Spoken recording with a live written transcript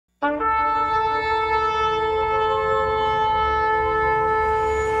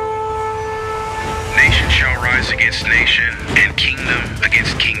rise against nation, and kingdom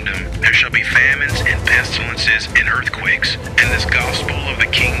against kingdom. There shall be famines and pestilences and earthquakes, and this gospel of the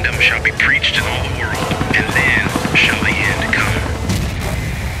kingdom shall be preached in all the world, and then shall the end come.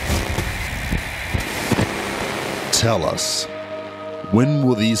 Tell us, when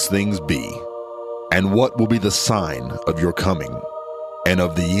will these things be? And what will be the sign of your coming and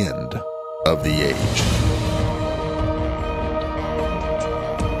of the end of the age?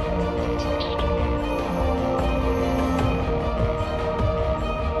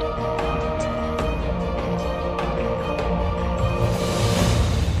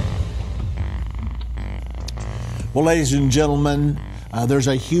 Well, ladies and gentlemen, there's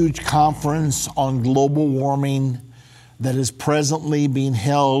a huge conference on global warming that is presently being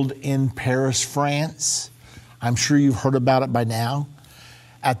held in Paris, France. I'm sure you've heard about it by now.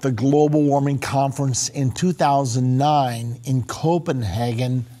 At the Global Warming Conference in 2009 in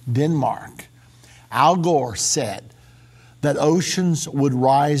Copenhagen, Denmark, Al Gore said that oceans would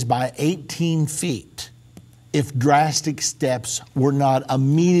rise by 18 feet if drastic steps were not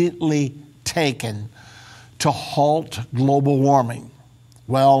immediately taken to halt global warming.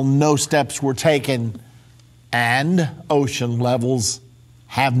 Well, no steps were taken, and ocean levels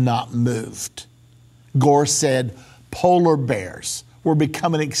have not moved. Gore said polar bears were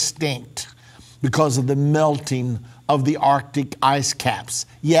becoming extinct because of the melting of the Arctic ice caps.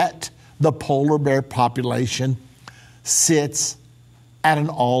 Yet the polar bear population sits at an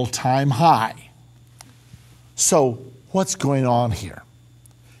all-time high. So what's going on here?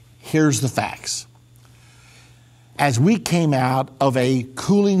 Here's the facts. As we came out of a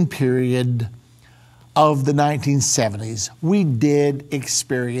cooling period of the 1970s, we did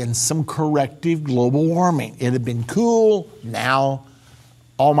experience some corrective global warming. It had been cool. Now,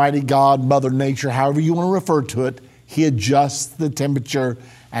 Almighty God, Mother Nature, however you want to refer to it, He adjusts the temperature,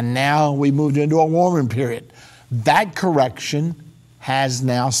 and now we moved into a warming period. That correction has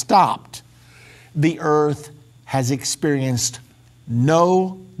now stopped. The Earth has experienced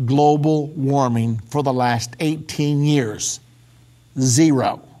no global warming for the last 18 years.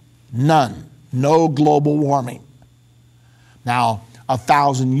 Zero. None. No global warming. Now,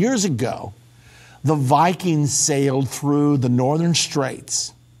 1,000 years ago, the Vikings sailed through the northern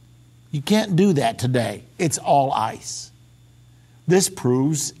straits. You can't do that today. It's all ice. This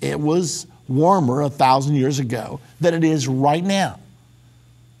proves it was warmer 1,000 years ago than it is right now.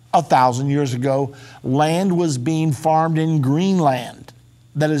 1,000 years ago, land was being farmed in Greenland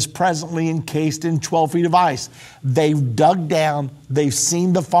that is presently encased in 12 feet of ice. They've dug down, they've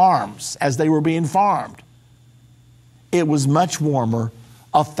seen the farms as they were being farmed. It was much warmer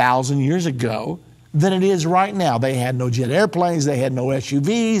 1,000 years ago than it is right now. They had no jet airplanes, they had no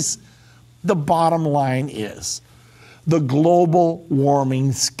SUVs. The bottom line is the global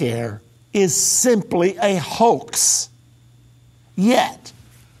warming scare is simply a hoax. Yet,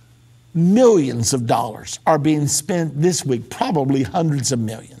 millions of dollars are being spent this week, probably hundreds of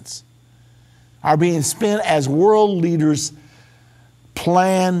millions, are being spent as world leaders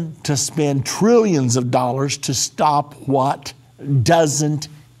plan to spend trillions of dollars to stop what doesn't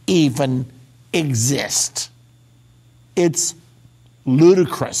even exist. It's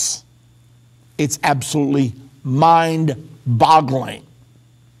ludicrous. It's absolutely mind-boggling.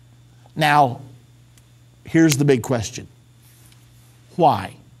 Now, here's the big question.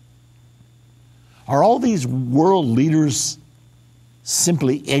 Why? Are all these world leaders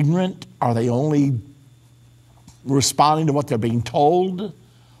simply ignorant? Are they only responding to what they're being told?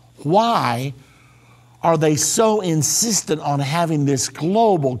 Why are they so insistent on having this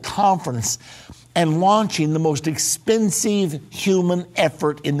global conference and launching the most expensive human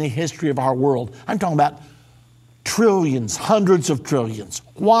effort in the history of our world? I'm talking about trillions, hundreds of trillions.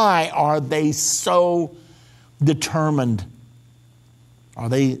 Why are they so determined? Are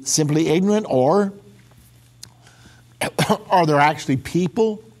they simply ignorant, or are there actually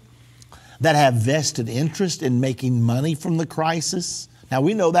people that have vested interest in making money from the crisis? Now,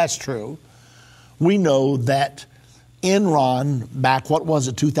 we know that's true. We know that Enron, back,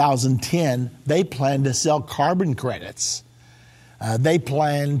 2010, they planned to sell carbon credits. They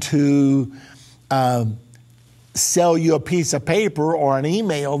planned to sell you a piece of paper or an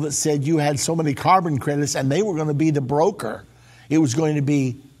email that said you had so many carbon credits, and they were going to be the broker. It was going to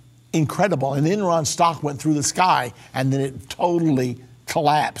be incredible. And Enron stock went through the sky, and then it totally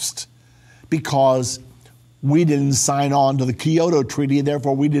collapsed because we didn't sign on to the Kyoto Treaty, and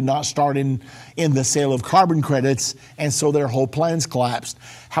therefore we did not start in the sale of carbon credits, and so their whole plans collapsed.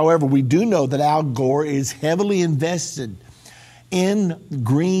 However, we do know that Al Gore is heavily invested in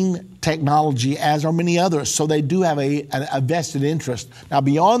green technology, as are many others, so they do have a vested interest. Now,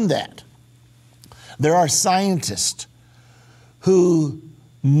 beyond that, There are scientists who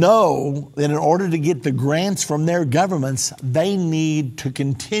know that in order to get the grants from their governments, they need to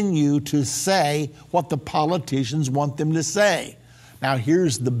continue to say what the politicians want them to say. Now,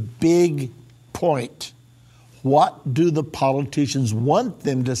 here's the big point. What do the politicians want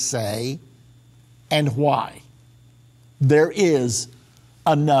them to say, and why? There is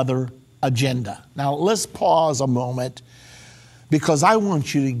another agenda. Now, let's pause a moment, because I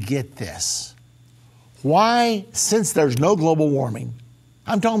want you to get this. Why, since there's no global warming,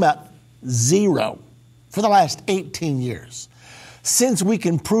 I'm talking about zero for the last 18 years, since we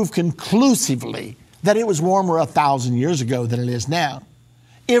can prove conclusively that it was warmer 1,000 years ago than it is now,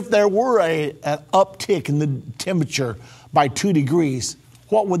 if there were an uptick in the temperature by 2 degrees,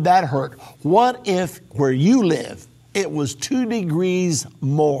 what would that hurt? What if where you live, it was 2 degrees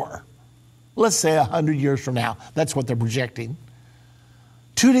more? Let's say 100 years from now. That's what they're projecting.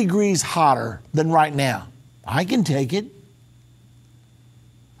 2 degrees hotter than right now. I can take it.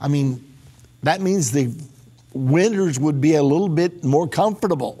 I mean, that means the winters would be a little bit more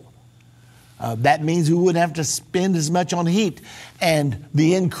comfortable. That means we wouldn't have to spend as much on heat. And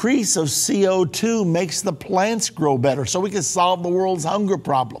the increase of CO2 makes the plants grow better, so we can solve the world's hunger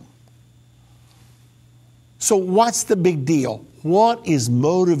problem. So what's the big deal? What is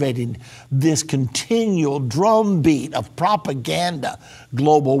motivating this continual drumbeat of propaganda?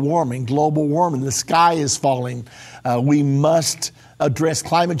 Global warming, the sky is falling. We must address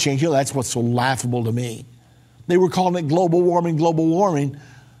climate change. You know, that's what's so laughable to me. They were calling it global warming,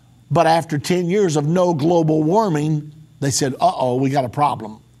 but after 10 years of no global warming, they said, uh-oh, we got a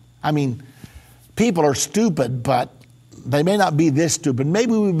problem. I mean, people are stupid, but they may not be this stupid.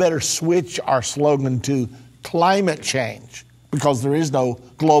 Maybe we better switch our slogan to climate change, because there is no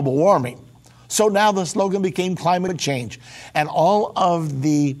global warming. So now the slogan became climate change. And all of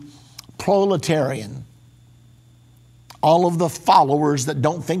the proletarian, all of the followers that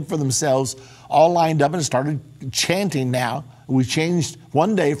don't think for themselves, all lined up and started chanting now. We changed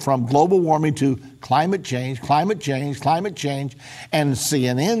one day from global warming to climate change. And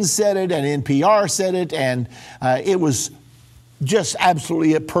CNN said it, and NPR said it, and it was just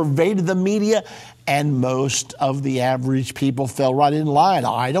absolutely, it pervaded the media. And most of the average people fell right in line.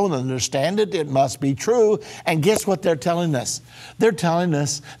 I don't understand it. It must be true. And guess what they're telling us? They're telling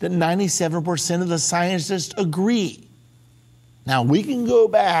us that 97% of the scientists agree. Now, we can go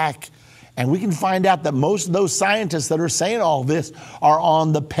back and we can find out that most of those scientists that are saying all this are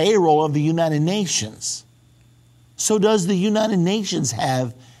on the payroll of the United Nations. So does the United Nations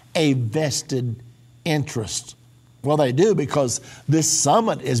have a vested interest? Well, they do, because this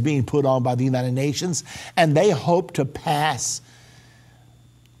summit is being put on by the United Nations, and they hope to pass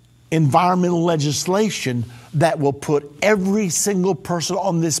environmental legislation that will put every single person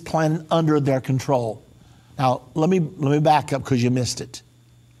on this planet under their control. Now, let me back up, because you missed it.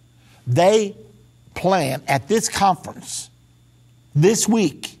 They plan at this conference this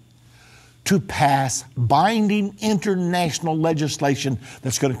week to pass binding international legislation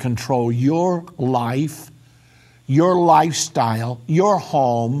that's going to control your life, your lifestyle, your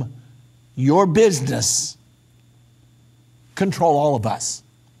home, your business, control all of us.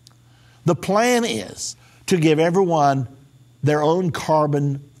 The plan is to give everyone their own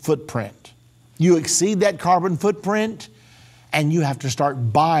carbon footprint. You exceed that carbon footprint, and you have to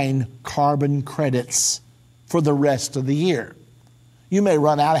start buying carbon credits for the rest of the year. You may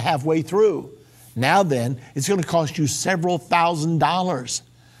run out halfway through. Now then, it's going to cost you several $1,000s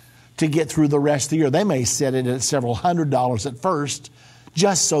to get through the rest of the year. They may set it at several $100s at first,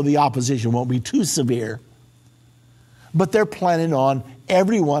 just so the opposition won't be too severe. But they're planning on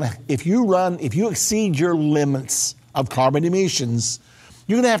everyone, if you exceed your limits of carbon emissions,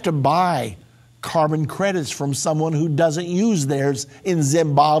 you're going to have to buy carbon credits from someone who doesn't use theirs in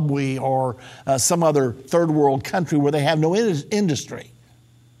Zimbabwe or some other third world country where they have no industry.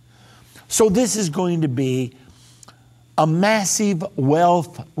 So this is going to be a massive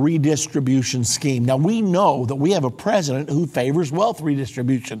wealth redistribution scheme. Now, we know that we have a president who favors wealth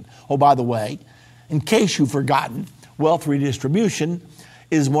redistribution. Oh, by the way, in case you've forgotten, wealth redistribution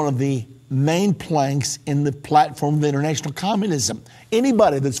is one of the main planks in the platform of international communism.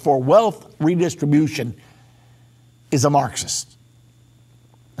 Anybody that's for wealth redistribution is a Marxist.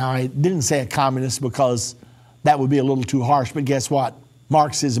 Now, I didn't say a communist because that would be a little too harsh, but guess what?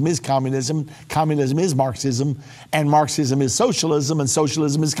 Marxism is communism, communism is Marxism, and Marxism is socialism, and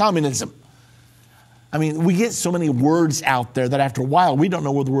socialism is communism. I mean, we get so many words out there that after a while, we don't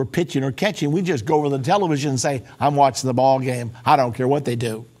know whether we're pitching or catching. We just go over the television and say, I'm watching the ball game. I don't care what they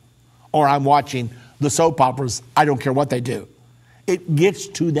do. Or I'm watching the soap operas. I don't care what they do. It gets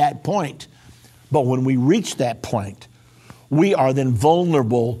to that point. But when we reach that point, we are then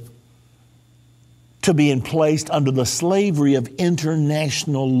vulnerable to being placed under the slavery of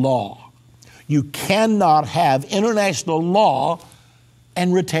international law. You cannot have international law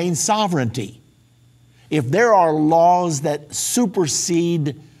and retain sovereignty. If there are laws that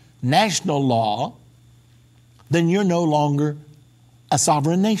supersede national law, then you're no longer a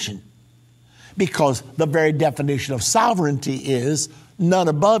sovereign nation. Because the very definition of sovereignty is none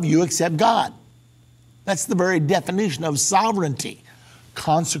above you except God. That's the very definition of sovereignty.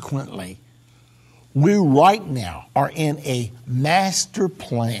 Consequently, we right now are in a master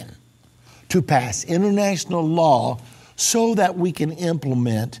plan to pass international law so that we can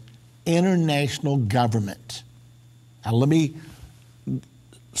implement international government. Now let me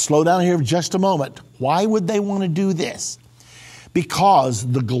slow down here for just a moment. Why would they want to do this? Because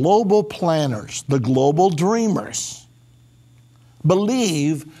the global planners, the global dreamers,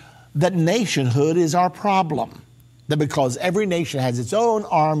 believe that nationhood is our problem. That because every nation has its own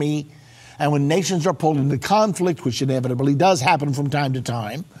army, and when nations are pulled into conflict, which inevitably does happen from time to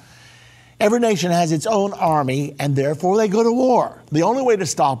time, every nation has its own army, and therefore they go to war. The only way to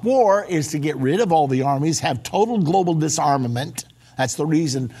stop war is to get rid of all the armies, have total global disarmament. That's the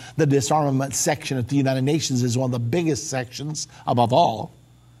reason the disarmament section at the United Nations is one of the biggest sections above all.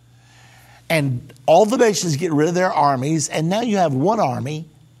 And all the nations get rid of their armies, and now you have one army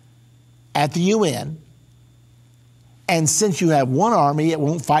at the UN. And since you have one army, it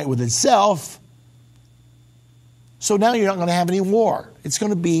won't fight with itself. So now you're not going to have any war. It's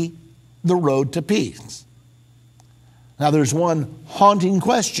going to be the road to peace. Now there's one haunting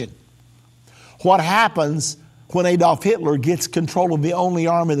question. What happens when Adolf Hitler gets control of the only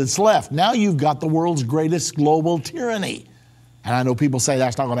army that's left? Now you've got the world's greatest global tyranny. And I know people say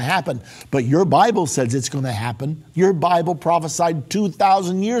that's not going to happen, but your Bible says it's going to happen. Your Bible prophesied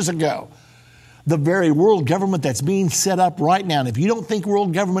 2,000 years ago. The very world government that's being set up right now. And if you don't think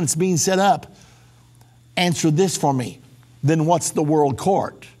world government is being set up, answer this for me. Then what's the World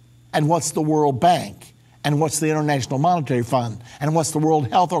Court? And what's the World Bank? And what's the International Monetary Fund? And what's the World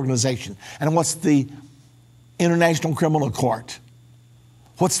Health Organization? And what's the International Criminal Court?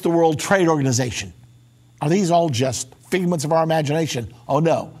 What's the World Trade Organization? Are these all just figments of our imagination? Oh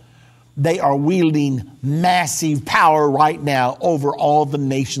no. They are wielding massive power right now over all the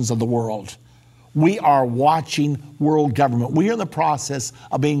nations of the world. We are watching world government. We are in the process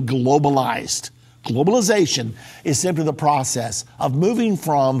of being globalized. Globalization is simply the process of moving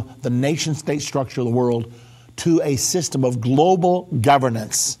from the nation-state structure of the world to a system of global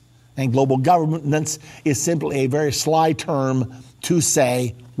governance. And global governance is simply a very sly term to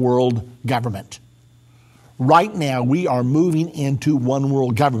say world government. Right now, we are moving into one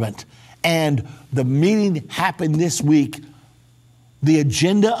world government. And the meeting happened this week. The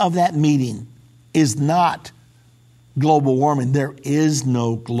agenda of that meeting is not global warming. There is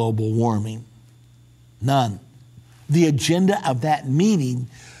no global warming. None. The agenda of that meeting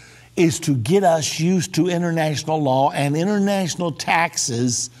is to get us used to international law and international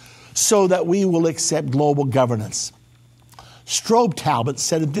taxes so that we will accept global governance. Strobe Talbot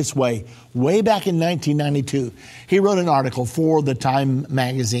said it this way back in 1992. He wrote an article for the Time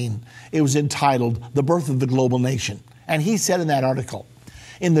magazine. It was entitled The Birth of the Global Nation. And he said in that article,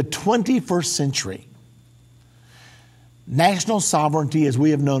 in the 21st century, national sovereignty as we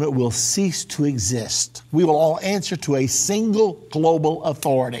have known it will cease to exist. We will all answer to a single global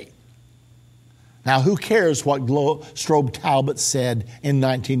authority. Now, who cares what Strobe Talbot said in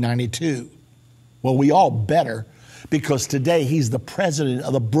 1992? Well, we all better, because today he's the president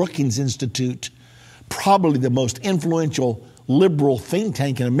of the Brookings Institute, probably the most influential liberal think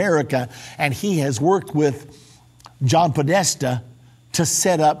tank in America, and he has worked with John Podesta to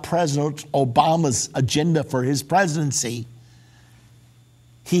set up President Obama's agenda for his presidency.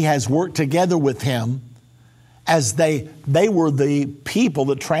 He has worked together with him as they were the people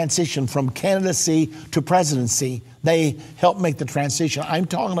that transitioned from candidacy to presidency. They helped make the transition I'm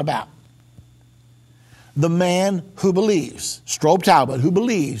talking about. The man who believes, Strobe Talbot, who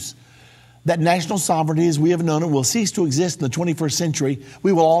believes that national sovereignty as we have known it will cease to exist in the 21st century,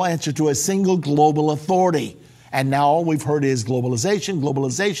 we will all answer to a single global authority. And now all we've heard is globalization,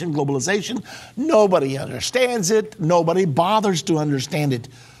 globalization, globalization. Nobody understands it. Nobody bothers to understand it.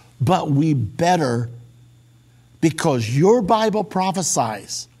 But we better, because your Bible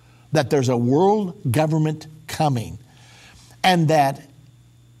prophesies that there's a world government coming and that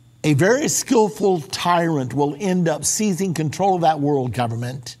a very skillful tyrant will end up seizing control of that world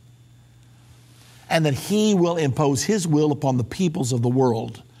government and that he will impose his will upon the peoples of the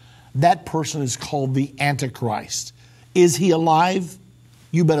world. That person is called the Antichrist. Is he alive?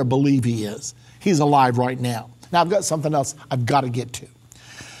 You better believe he is. He's alive right now. Now, I've got something else I've got to get to.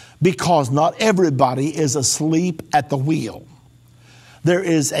 Because not everybody is asleep at the wheel. There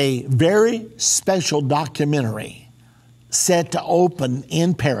is a very special documentary set to open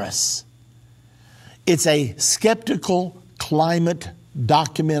in Paris. It's a skeptical climate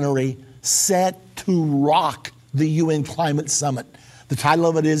documentary set to rock the UN Climate Summit. The title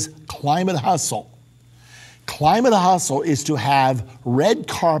of it is Climate Hustle. Climate Hustle is to have red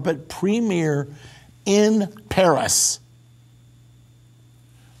carpet premiere in Paris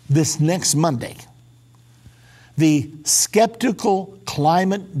this next Monday. The skeptical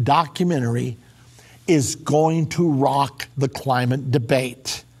climate documentary is going to rock the climate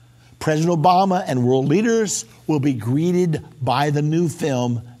debate. President Obama and world leaders will be greeted by the new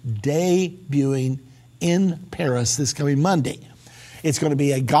film debuting in Paris this coming Monday. It's going to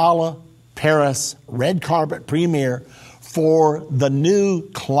be a gala Paris red carpet premiere for the new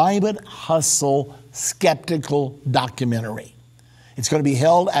Climate Hustle skeptical documentary. It's going to be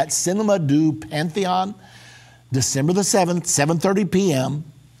held at Cinema du Pantheon, December the 7th, 7:30 p.m.,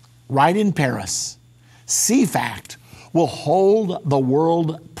 right in Paris. CFACT will hold the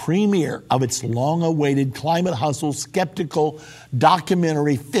world premiere of its long-awaited Climate Hustle skeptical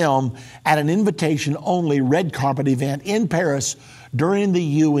documentary film at an invitation-only red carpet event in Paris during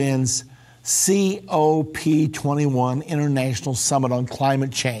the UN's COP21 International Summit on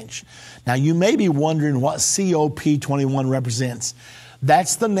Climate Change. Now, you may be wondering what COP21 represents.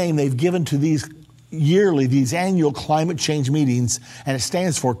 That's the name they've given to these annual climate change meetings, and it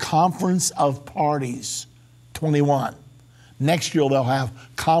stands for Conference of Parties 21. Next year, they'll have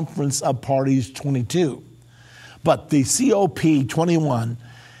Conference of Parties 22. But the COP21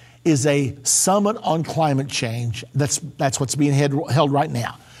 is a summit on climate change. That's what's being held right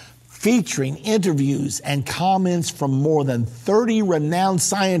now, featuring interviews and comments from more than 30 renowned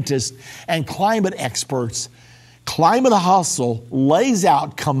scientists and climate experts. Climate Hustle lays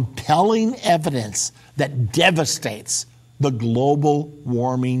out compelling evidence that devastates the global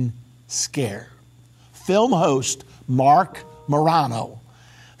warming scare. Film host Mark Morano,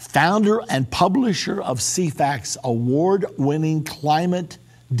 founder and publisher of CFACT's award-winning Climate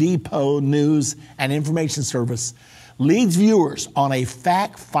Depot news and information service, leads viewers on a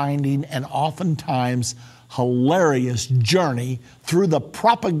fact-finding and oftentimes hilarious journey through the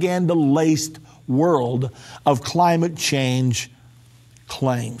propaganda-laced world of climate change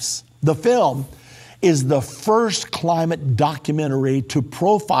claims. The film is the first climate documentary to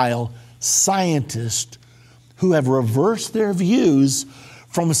profile scientists who have reversed their views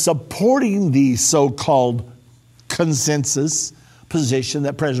from supporting the so-called consensus position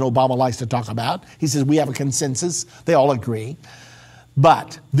that President Obama likes to talk about. He says we have a consensus. They all agree.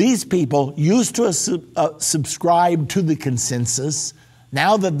 But these people used to subscribe to the consensus.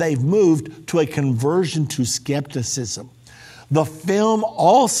 Now that they've moved to a conversion to skepticism. The film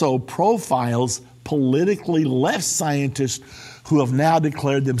also profiles politically left scientists who have now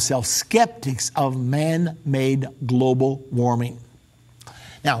declared themselves skeptics of man-made global warming.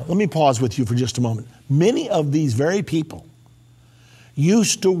 Now, let me pause with you for just a moment. Many of these very people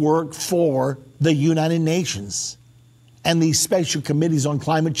used to work for the United Nations and these special committees on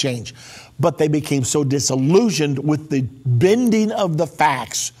climate change, but they became so disillusioned with the bending of the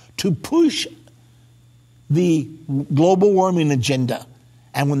facts to push the global warming agenda.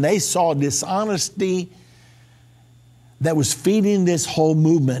 And when they saw dishonesty that was feeding this whole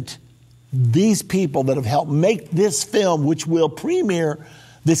movement, these people that have helped make this film, which will premiere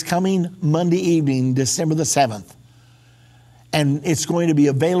this coming Monday evening, December the 7th, and it's going to be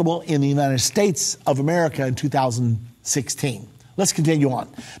available in the United States of America in 2016. Let's continue on.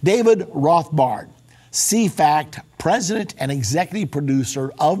 David Rothbard, CFACT president and executive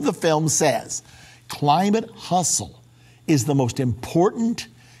producer of the film, says, Climate Hustle is the most important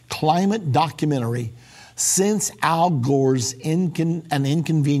climate documentary since Al Gore's An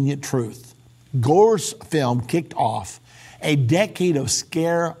Inconvenient Truth. Gore's film kicked off a decade of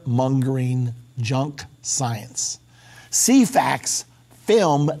scaremongering junk science. CFACT's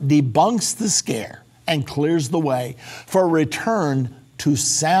film debunks the scare and clears the way for a return to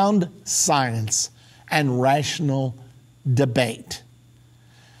sound science and rational debate.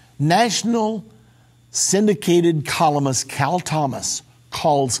 National syndicated columnist Cal Thomas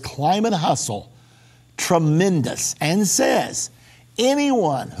calls Climate Hustle tremendous and says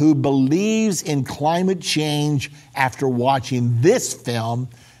anyone who believes in climate change after watching this film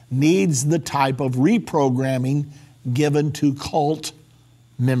needs the type of reprogramming given to cult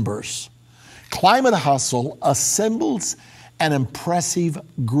members. Climate Hustle assembles an impressive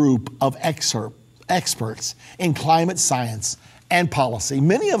group of experts in climate science and policy,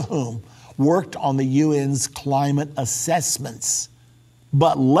 many of whom worked on the UN's climate assessments,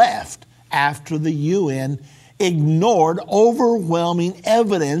 but left after the UN ignored overwhelming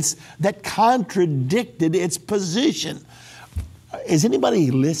evidence that contradicted its position. Is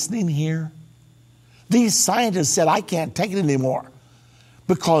anybody listening here? These scientists said, I can't take it anymore,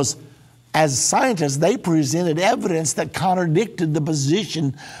 because as scientists, they presented evidence that contradicted the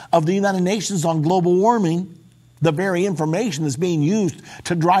position of the United Nations on global warming, the very information that's being used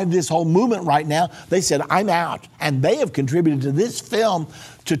to drive this whole movement right now. They said, I'm out. And they have contributed to this film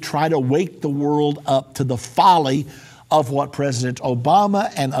to try to wake the world up to the folly of what President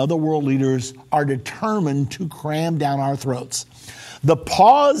Obama and other world leaders are determined to cram down our throats. The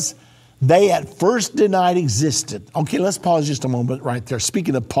pause they at first denied existed. Okay, let's pause just a moment right there.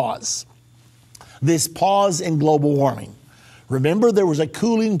 Speaking of pause, this pause in global warming. Remember, there was a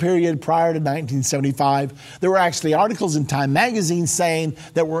cooling period prior to 1975. There were actually articles in Time magazine saying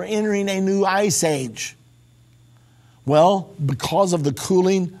that we're entering a new ice age. Well, because of the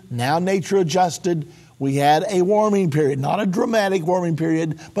cooling, now nature adjusted, we had a warming period, not a dramatic warming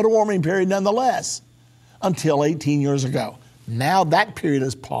period, but a warming period nonetheless, until 18 years ago. Now that period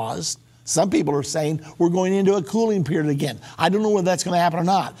has paused. Some people are saying we're going into a cooling period again. I don't know whether that's going to happen or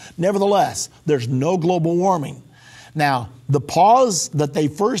not. Nevertheless, there's no global warming. Now, the pause that they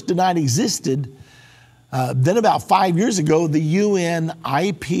first denied existed, then about 5 years ago, the UN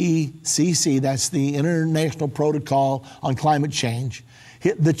IPCC, that's the International Protocol on Climate Change,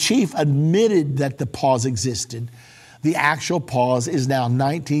 the chief admitted that the pause existed. The actual pause is now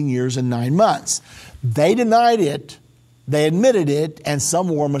 19 years and 9 months. They denied it. They admitted it, and some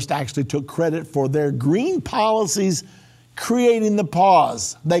warmists actually took credit for their green policies creating the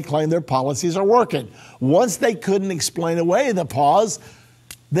pause. They claim their policies are working. Once they couldn't explain away the pause,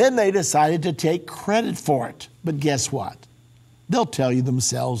 then they decided to take credit for it. But guess what? They'll tell you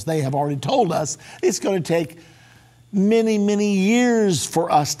themselves, they have already told us, it's going to take many, many years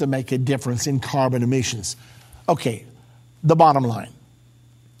for us to make a difference in carbon emissions. Okay, the bottom line.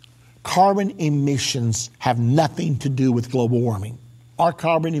 Carbon emissions have nothing to do with global warming. Are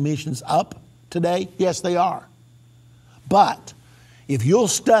carbon emissions up today? Yes, they are. But if you'll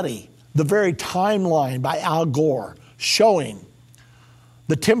study the very timeline by Al Gore showing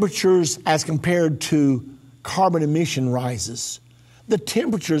the temperatures as compared to carbon emission rises, the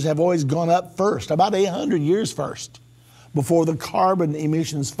temperatures have always gone up first, about 800 years first, before the carbon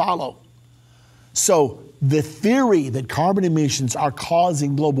emissions follow. So the theory that carbon emissions are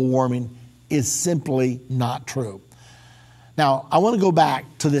causing global warming is simply not true. Now, I want to go back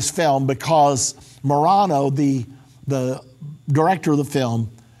to this film because Morano, the director of the film,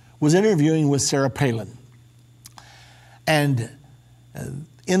 was interviewing with Sarah Palin. And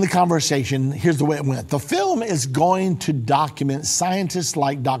in the conversation, here's the way it went. The film is going to document scientists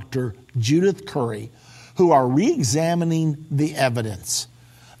like Dr. Judith Curry who are re-examining the evidence.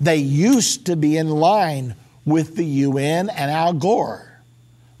 They used to be in line with the UN and Al Gore.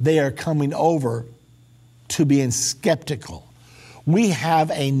 They are coming over to being skeptical. We have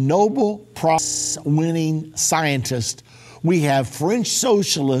a Nobel Prize winning scientist. We have French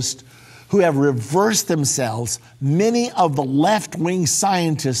socialists who have reversed themselves. Many of the left-wing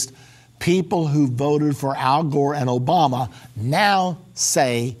scientists, people who voted for Al Gore and Obama, now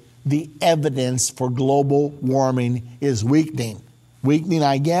say the evidence for global warming is weakening. Weakening,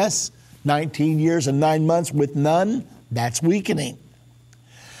 I guess, 19 years and 9 months with none, that's weakening.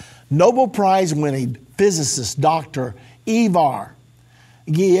 Nobel Prize winning physicist Dr. Ivar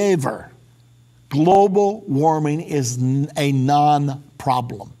Giaever, global warming is a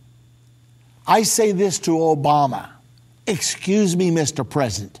non-problem. I say this to Obama, excuse me, Mr.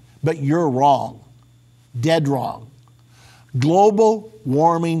 President, but you're wrong, dead wrong. Global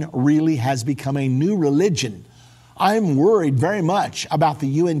warming really has become a new religion. I'm worried very much about the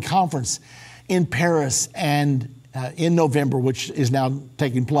UN conference in Paris and in November, which is now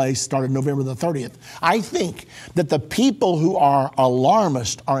taking place, started November the 30th. I think that the people who are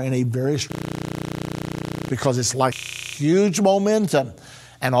alarmist are in a very, because it's like huge momentum.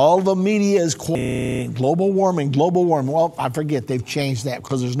 And all the media is quoting global warming, global warming. Well, I forget, they've changed that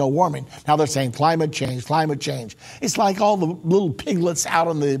because there's no warming. Now they're saying climate change, climate change. It's like all the little piglets out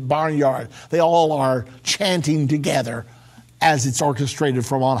in the barnyard. They all are chanting together as it's orchestrated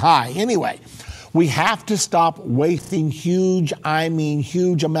from on high. Anyway, we have to stop wasting huge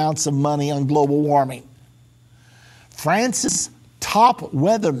amounts of money on global warming. France's top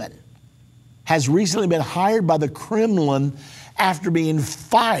weatherman has recently been hired by the Kremlin after being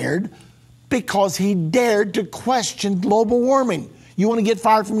fired because he dared to question global warming. You want to get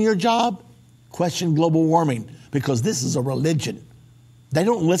fired from your job? Question global warming, because this is a religion. They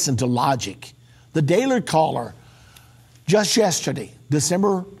don't listen to logic. The Daily Caller, just yesterday,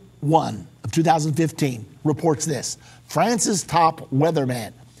 December 1 of 2015, reports this. France's top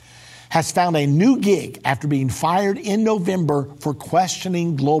weatherman has found a new gig after being fired in November for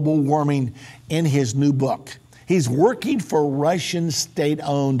questioning global warming in his new book. He's working for Russian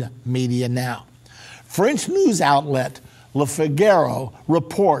state-owned media now. French news outlet Le Figaro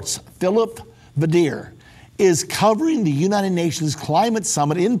reports Philippe Vidier is covering the United Nations Climate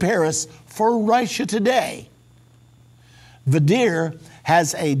Summit in Paris for Russia Today. Vidier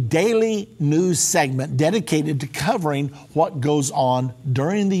has a daily news segment dedicated to covering what goes on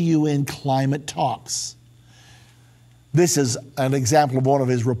during the UN climate talks. This is an example of one of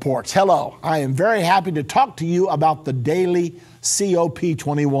his reports. Hello, I am very happy to talk to you about the daily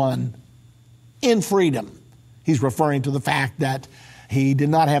COP21 in freedom. He's referring to the fact that he did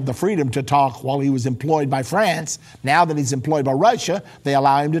not have the freedom to talk while he was employed by France. Now that he's employed by Russia, they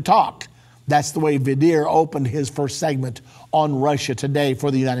allow him to talk. That's the way Vidier opened his first segment on Russia Today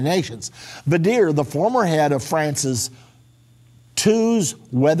for the United Nations. Vidier, the former head of France's 2's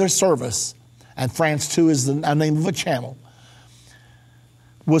weather service, and France 2 is the name of a channel,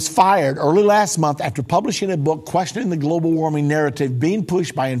 was fired early last month after publishing a book questioning the global warming narrative being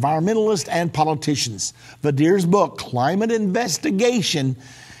pushed by environmentalists and politicians. Vidier's book, Climate Investigation,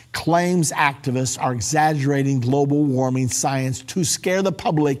 claims activists are exaggerating global warming science to scare the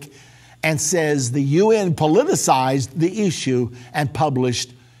public and says the UN politicized the issue and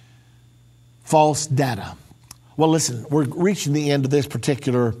published false data. Well, listen, we're reaching the end of this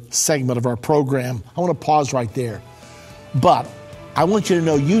particular segment of our program. I want to pause right there. But I want you to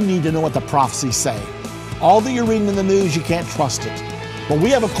know you need to know what the prophecies say. All that you're reading in the news, you can't trust it. But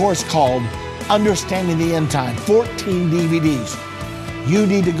we have a course called Understanding the End Time, 14 DVDs. You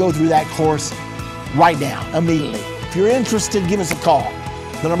need to go through that course right now, immediately. If you're interested, give us a call.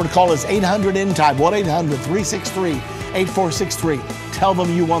 The number to call is 800-END-TIME, 1-800-363-8463. Tell them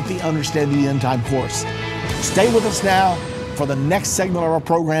you want the Understanding the End Time course. Stay with us now for the next segment of our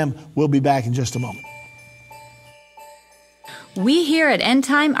program. We'll be back in just a moment. We here at End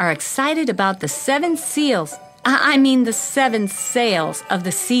Time are excited about the 7 seals. The 7 sales of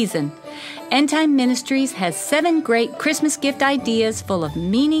the season. End Time Ministries has 7 great Christmas gift ideas full of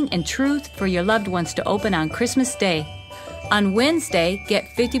meaning and truth for your loved ones to open on Christmas Day. On Wednesday, get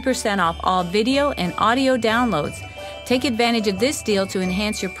 50% off all video and audio downloads. Take advantage of this deal to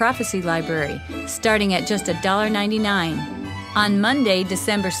enhance your prophecy library, starting at just $1.99. On Monday,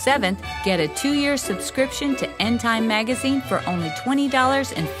 December 7th, get a 2-year subscription to End Time Magazine for only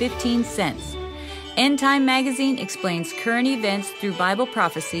 $20.15. End Time Magazine explains current events through Bible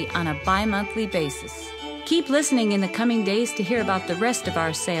prophecy on a bi-monthly basis. Keep listening in the coming days to hear about the rest of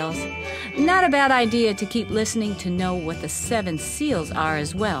our sales. Not a bad idea to keep listening to know what the 7 seals are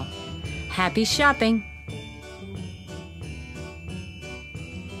as well. Happy shopping!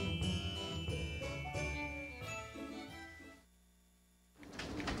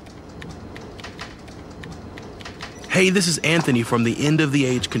 Hey, this is Anthony from the End of the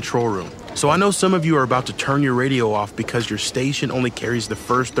Age Control Room. So I know some of you are about to turn your radio off because your station only carries the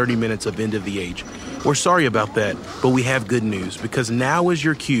first 30 minutes of End of the Age. We're sorry about that, but we have good news because now is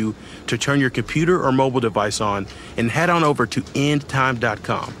your cue to turn your computer or mobile device on and head on over to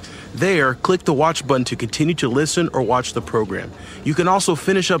endtime.com. There, click the watch button to continue to listen or watch the program. You can also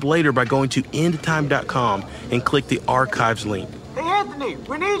finish up later by going to endtime.com and click the archives link. Hey, Anthony,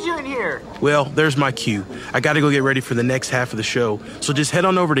 we need you in here. Well, there's my cue. I got to go get ready for the next half of the show, so just head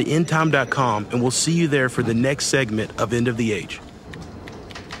on over to endtime.com and we'll see you there for the next segment of End of the Age.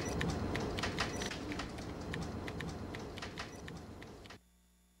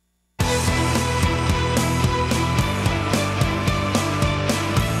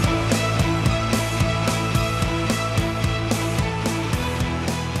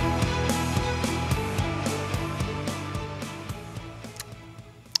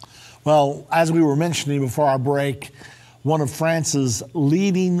 Well, as we were mentioning before our break, one of France's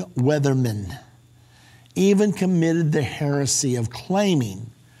leading weathermen even committed the heresy of claiming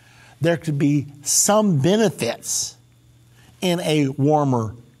there could be some benefits in a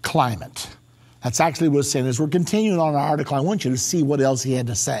warmer climate. That's actually what it's saying. As we're continuing on our article, I want you to see what else he had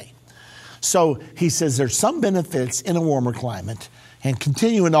to say. So he says there's some benefits in a warmer climate. And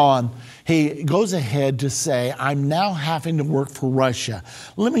continuing on, he goes ahead to say, I'm now having to work for Russia.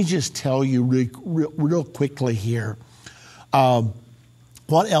 Let me just tell you real quickly here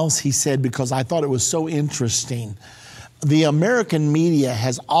what else he said, because I thought it was so interesting. The American media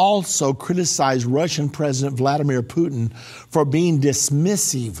has also criticized Russian President Vladimir Putin for being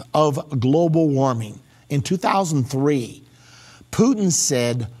dismissive of global warming. In 2003, Putin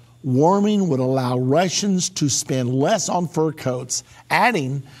said warming would allow Russians to spend less on fur coats,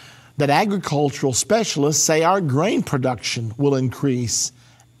 adding that agricultural specialists say our grain production will increase,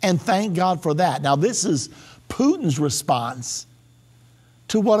 and thank God for that. Now, this is Putin's response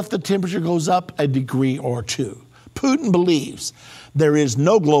to what if the temperature goes up a degree or two. Putin believes there is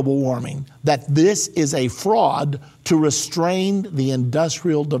no global warming, that this is a fraud to restrain the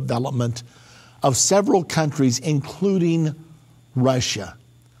industrial development of several countries, including Russia.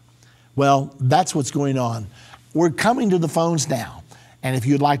 Well, that's what's going on. We're coming to the phones now. And if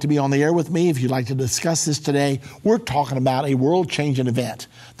you'd like to be on the air with me, if you'd like to discuss this today, we're talking about a world-changing event.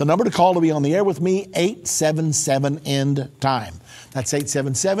 The number to call to be on the air with me, 877-END-TIME. That's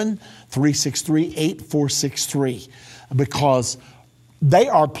 877-363-8463. Because they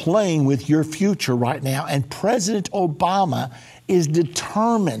are playing with your future right now, and President Obama is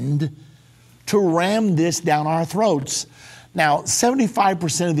determined to ram this down our throats. Now,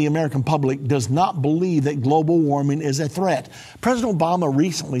 75% of the American public does not believe that global warming is a threat. President Obama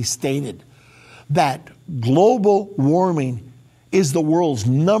recently stated that global warming is the world's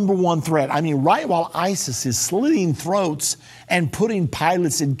 #1 threat. I mean, right while ISIS is slitting throats and putting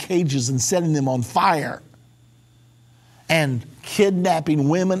pilots in cages and setting them on fire and kidnapping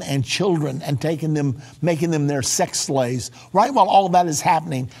women and children and taking them, making them their sex slaves. Right while all that is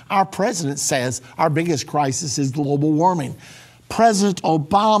happening, our president says our biggest crisis is global warming. President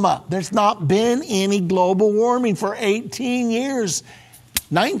Obama, there's not been any global warming for 18 years,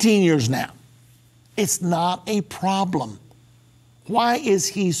 19 years now. It's not a problem. Why is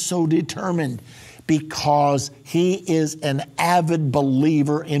he so determined? Because he is an avid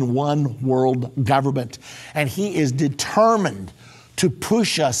believer in one world government. And he is determined to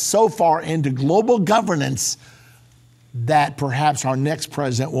push us so far into global governance that perhaps our next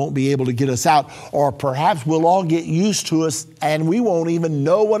president won't be able to get us out, or perhaps we'll all get used to us and we won't even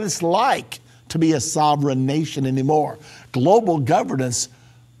know what it's like to be a sovereign nation anymore. Global governance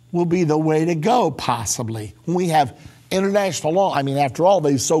will be the way to go, possibly. When we have international law. I mean, after all,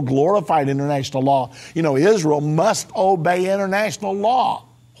 they've so glorified international law. You know, Israel must obey international law.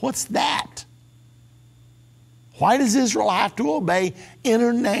 What's that? Why does Israel have to obey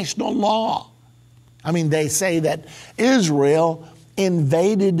international law? I mean, they say that Israel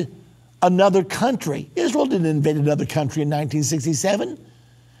invaded another country. Israel didn't invade another country in 1967.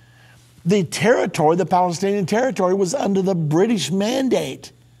 The territory, the Palestinian territory, was under the British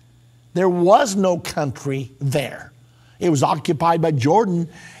mandate. There was no country there. It was occupied by Jordan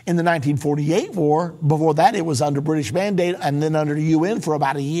in the 1948 war. Before that, it was under British mandate and then under the UN for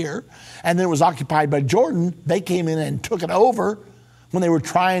about a year. And then it was occupied by Jordan. They came in and took it over when they were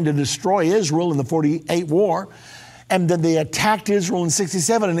trying to destroy Israel in the 48 war. And then they attacked Israel in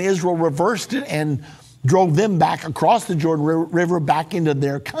 67, and Israel reversed it and drove them back across the Jordan River back into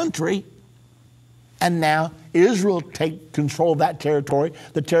their country. And now Israel take control of that territory,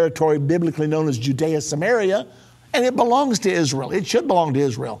 the territory biblically known as Judea, Samaria, and it belongs to Israel. It should belong to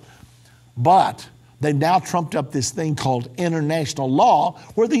Israel. But they've now trumped up this thing called international law,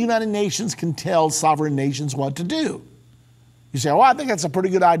 where the United Nations can tell sovereign nations what to do. You say, oh, I think that's a pretty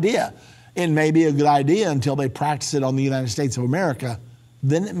good idea. It may be a good idea until they practice it on the United States of America.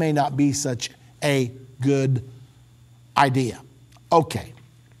 Then it may not be such a good idea. Okay.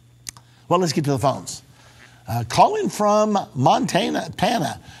 Well, let's get to the phones. Calling from Montana,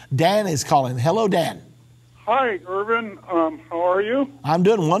 Dan is calling. Hello, Dan. Hi, Irvin. How are you? I'm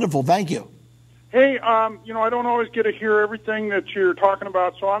doing wonderful. Thank you. Hey, I don't always get to hear everything that you're talking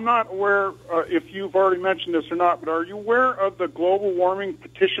about, so I'm not aware if you've already mentioned this or not, but are you aware of the Global Warming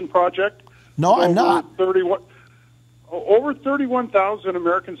Petition Project? No, I'm not. Over 31,000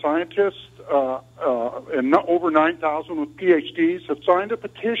 American scientists and over 9,000 with PhDs have signed a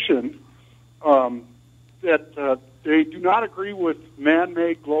petition that they do not agree with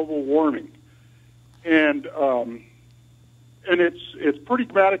man-made global warming. And it's pretty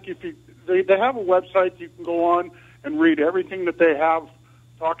dramatic. They have a website you can go on and read everything that they have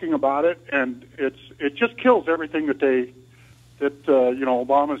talking about it, and it just kills everything that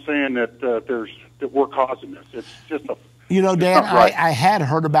Obama's saying that we're causing this. It's just a Dan, right. I had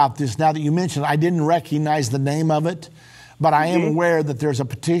heard about this. Now that you mentioned it, I didn't recognize the name of it, but I am aware that there's a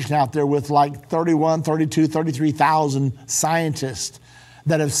petition out there with like 33,000 scientists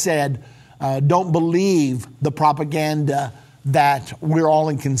that have said, don't believe the propaganda that we're all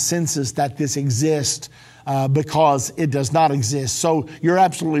in consensus that this exists because it does not exist. So you're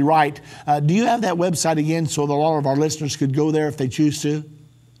absolutely right. Do you have that website again so that all of our listeners could go there if they choose to?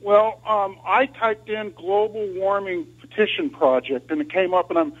 Well, I typed in Global Warming Petition Project, and it came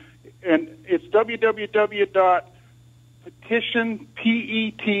up, and it's www.glwp petition,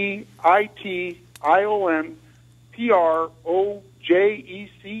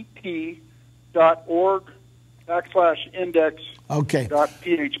 petitionproject.org/index. Okay.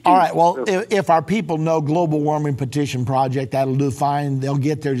 .php. All right. Well, if our people know Global Warming Petition Project, that'll do fine. They'll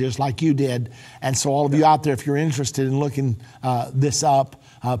get there just like you did. And so all of you out there, if you're interested in looking this up,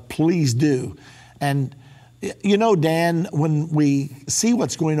 please do. And you know, Dan, when we see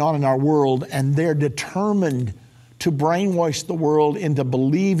what's going on in our world and they're determined to brainwash the world into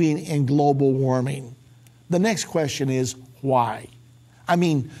believing in global warming, the next question is why? I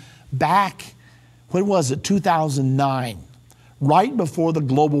mean, back, when was it, 2009, right before the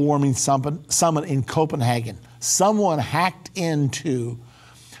Global Warming Summit in Copenhagen, someone hacked into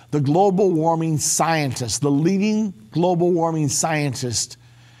the global warming scientists, the leading global warming scientists,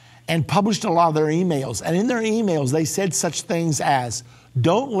 and published a lot of their emails. And in their emails, they said such things as,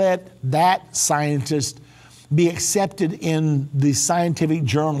 don't let that scientist be accepted in the scientific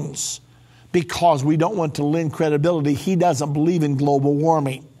journals because we don't want to lend credibility. He doesn't believe in global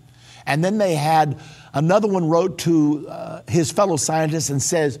warming. And then they had another one wrote to his fellow scientists and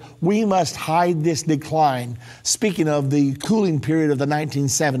says, we must hide this decline. Speaking of the cooling period of the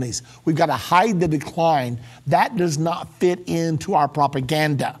 1970s, we've got to hide the decline. That does not fit into our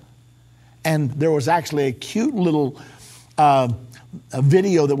propaganda. And there was actually a cute little a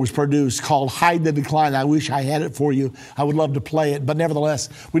video that was produced called Hide the Decline. I wish I had it for you. I would love to play it. But nevertheless,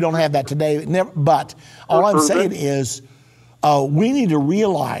 we don't have that today. But all I'm saying is we need to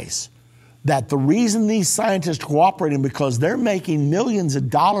realize that the reason these scientists are cooperating because they're making millions of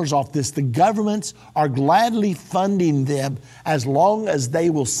dollars off this. The governments are gladly funding them as long as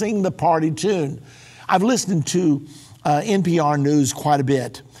they will sing the party tune. I've listened to NPR News quite a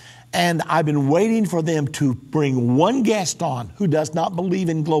bit. And I've been waiting for them to bring one guest on who does not believe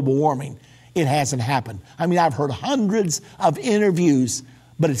in global warming. It hasn't happened. I mean, I've heard hundreds of interviews,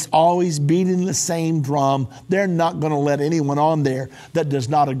 but it's always beating the same drum. They're not going to let anyone on there that does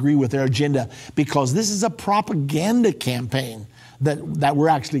not agree with their agenda because this is a propaganda campaign that we're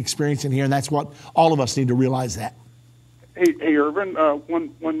actually experiencing here, and that's what all of us need to realize that. Hey, Irvin,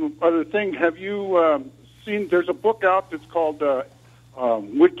 one other thing. Have you seen, there's a book out that's called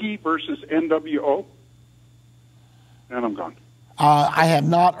Wiki versus NWO, and I'm gone. I have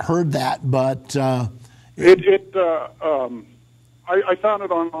not heard that, but I found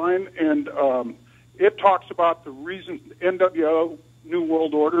it online, and it talks about the reason NWO, New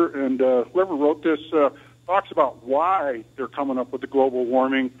World Order, and whoever wrote this talks about why they're coming up with the global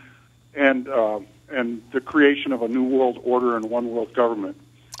warming and the creation of a new world order and one world government.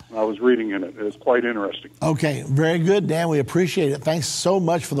 I was reading in it. It was quite interesting. Okay, very good, Dan. We appreciate it. Thanks so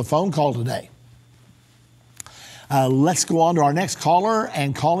much for the phone call today. Let's go on to our next caller,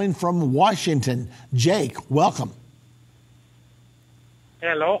 and calling from Washington, Jake, welcome.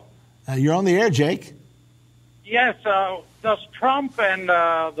 Hello. You're on the air, Jake. Yes. Does Trump and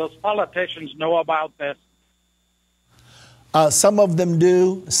those politicians know about this? Some of them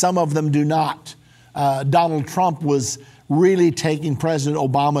do. Some of them do not. Donald Trump was really taking President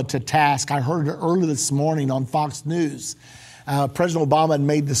Obama to task. I heard it early this morning on Fox News. President Obama had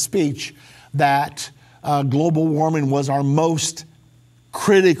made the speech that global warming was our most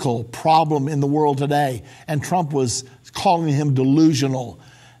critical problem in the world today. And Trump was calling him delusional.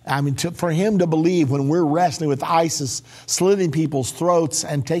 I mean, for him to believe when we're wrestling with ISIS, slitting people's throats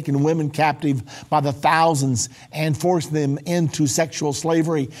and taking women captive by the thousands and forcing them into sexual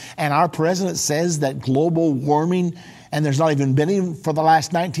slavery. And our president says that global warming, and there's not even been any for the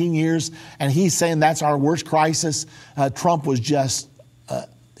last 19 years, and he's saying that's our worst crisis. Trump was just,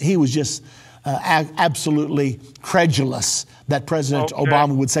 absolutely credulous that President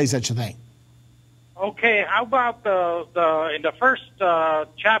Obama would say such a thing. Okay, how about in the first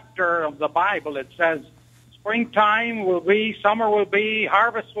chapter of the Bible, it says springtime will be, summer will be,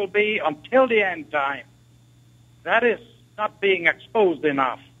 harvest will be until the end time. That is not being exposed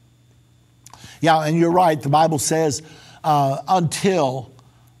enough. Yeah, and you're right. The Bible says until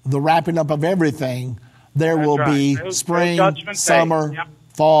the wrapping up of everything, there will be spring, summer,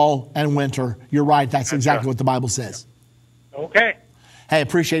 fall, and winter. You're right. That's exactly what the Bible says. Okay. Hey,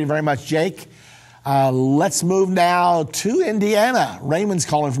 appreciate it very much, Jake. Let's move now to Indiana. Raymond's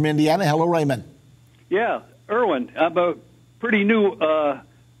calling from Indiana. Hello, Raymond. Yeah, Irwin, I'm a pretty new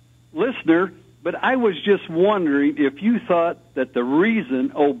listener, but I was just wondering if you thought that the reason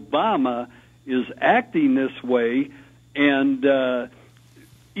Obama is acting this way and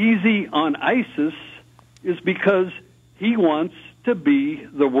easy on ISIS is because he wants to be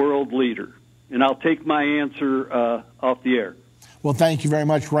the world leader. And I'll take my answer off the air. Well, thank you very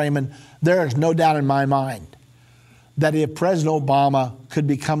much, Raymond. There is no doubt in my mind that if President Obama could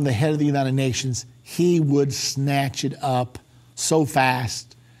become the head of the United Nations, he would snatch it up so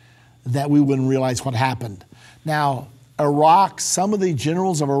fast that we wouldn't realize what happened. Now, Iraq, some of the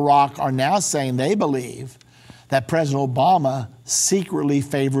generals of Iraq are now saying they believe that President Obama secretly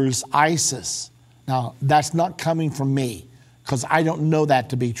favors ISIS. Now, that's not coming from me, because I don't know that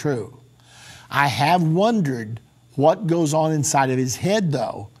to be true. I have wondered what goes on inside of his head,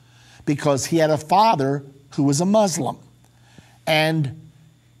 though, because he had a father who was a Muslim, and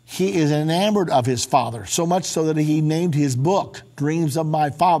he is enamored of his father, so much so that he named his book Dreams of My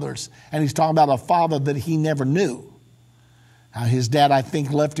Fathers, and he's talking about a father that he never knew. Now, his dad, I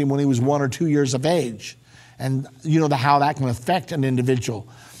think, left him when he was 1 or 2 years of age, and you know how that can affect an individual.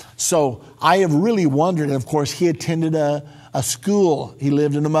 So I have really wondered, and of course he attended a school. He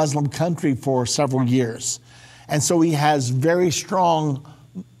lived in a Muslim country for several years, and so he has very strong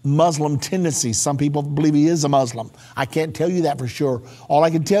Muslim tendencies. Some people believe he is a Muslim. I can't tell you that for sure. All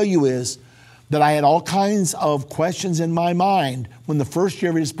I can tell you is that I had all kinds of questions in my mind when the first year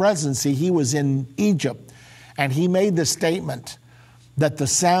of his presidency, he was in Egypt, and he made the statement that the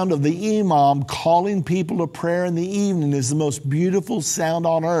sound of the imam calling people to prayer in the evening is the most beautiful sound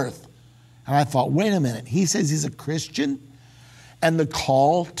on earth. And I thought, wait a minute, he says he's a Christian, and the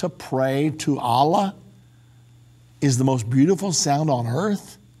call to pray to Allah is the most beautiful sound on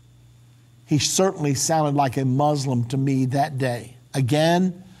earth? He certainly sounded like a Muslim to me that day.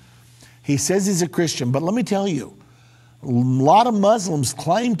 Again, he says he's a Christian, but let me tell you, a lot of Muslims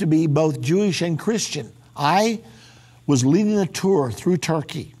claim to be both Jewish and Christian. I was leading a tour through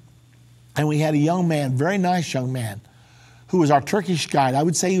Turkey, and we had a young man, very nice young man, who was our Turkish guide. I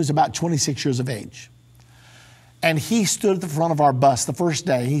would say he was about 26 years of age. And he stood at the front of our bus the first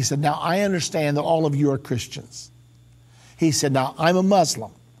day. He said, now I understand that all of you are Christians. He said, now I'm a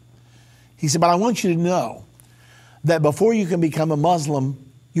Muslim. He said, but I want you to know that before you can become a Muslim,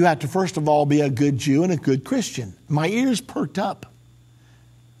 you have to first of all be a good Jew and a good Christian. My ears perked up.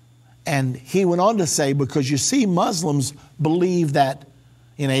 And he went on to say, because you see, Muslims believe that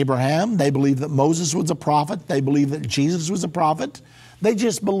in Abraham, they believe that Moses was a prophet, they believe that Jesus was a prophet. They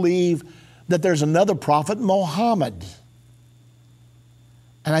just believe that there's another prophet, Muhammad.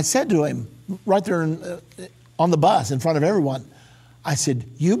 And I said to him, right there on the bus in front of everyone, I said,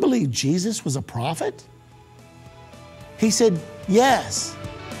 you believe Jesus was a prophet? He said, yes.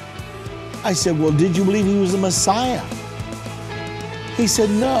 I said, well, did you believe he was the Messiah? He said,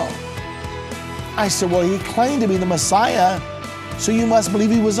 no. I said, well, he claimed to be the Messiah, so you must believe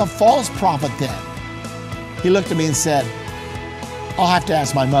he was a false prophet then. He looked at me and said, I'll have to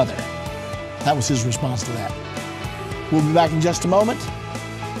ask my mother. That was his response to that. We'll be back in just a moment.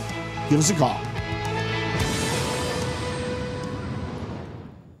 Give us a call.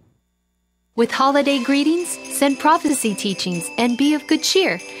 With holiday greetings, send prophecy teachings, and be of good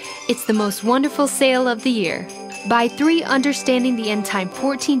cheer. It's the most wonderful sale of the year. Buy 3 Understanding the End Time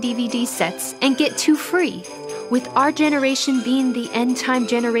 14 DVD sets and get 2 free. With our generation being the end time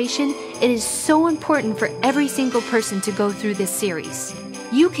generation, it is so important for every single person to go through this series.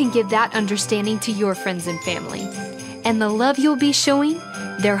 You can give that understanding to your friends and family. And the love you'll be showing,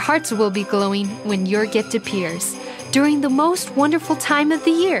 their hearts will be glowing when your gift appears during the most wonderful time of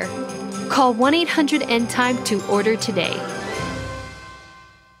the year. Call 1-800-END-TIME to order today.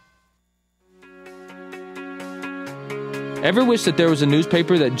 Ever wish that there was a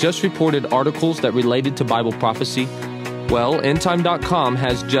newspaper that just reported articles that related to Bible prophecy? Well, Endtime.com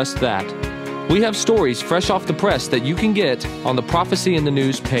has just that. We have stories fresh off the press that you can get on the Prophecy in the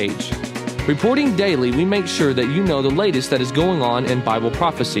News page. Reporting daily, we make sure that you know the latest that is going on in Bible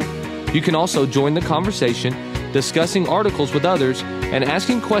prophecy. You can also join the conversation, discussing articles with others, and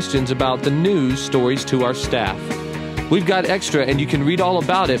asking questions about the news stories to our staff. We've got extra, and you can read all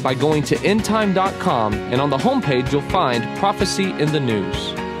about it by going to endtime.com, and on the homepage you'll find Prophecy in the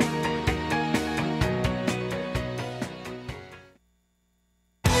News.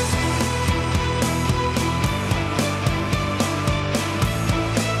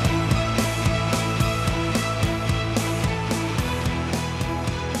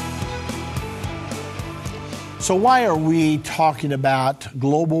 So why are we talking about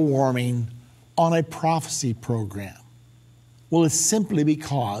global warming on a prophecy program? Well, it's simply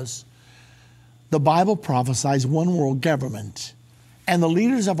because the Bible prophesies one world government, and the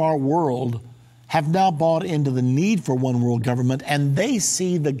leaders of our world have now bought into the need for one world government, and they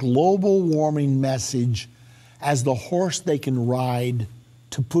see the global warming message as the horse they can ride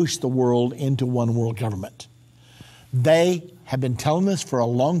to push the world into one world government. They have been telling us for a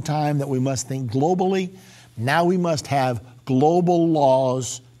long time that we must think globally. Now we must have global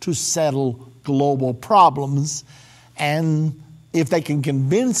laws to settle global problems. And if they can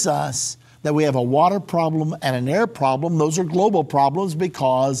convince us that we have a water problem and an air problem, those are global problems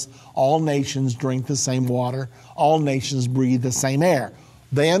because all nations drink the same water, all nations breathe the same air.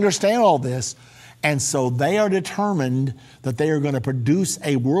 They understand all this, and so they are determined that they are going to produce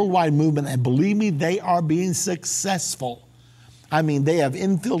a worldwide movement, and believe me, they are being successful. I mean, they have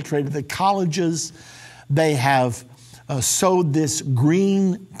infiltrated the colleges, they have sowed this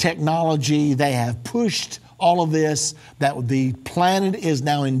green technology, they have pushed all of this, that the planet is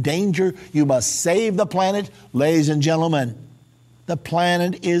now in danger. You must save the planet. Ladies and gentlemen, the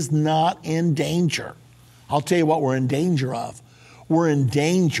planet is not in danger. I'll tell you what we're in danger of. We're in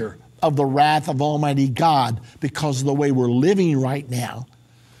danger of the wrath of Almighty God because of the way we're living right now.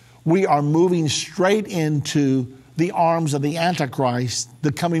 We are moving straight into the arms of the Antichrist,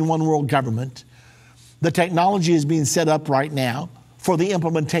 the coming one world government. The technology is being set up right now for the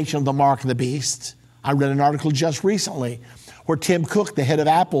implementation of the mark of the beast. I read an article just recently where Tim Cook, the head of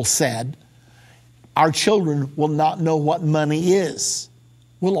Apple, said, our children will not know what money is.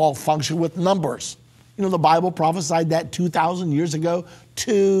 We'll all function with numbers. You know, the Bible prophesied that 2,000 years ago.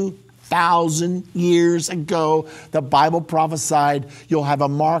 2,000 years ago, the Bible prophesied you'll have a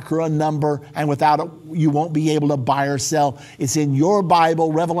mark or a number, and without it, you won't be able to buy or sell. It's in your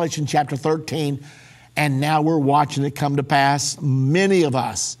Bible, Revelation chapter 13, and now we're watching it come to pass. Many of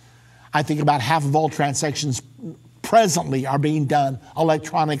us, I think about half of all transactions presently are being done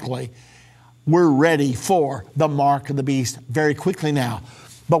electronically. We're ready for the mark of the beast very quickly now.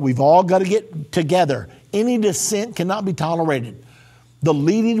 But we've all got to get together. Any dissent cannot be tolerated. The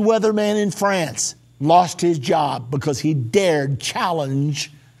leading weatherman in France lost his job because he dared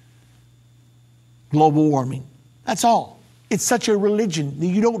challenge global warming. That's all. It's such a religion that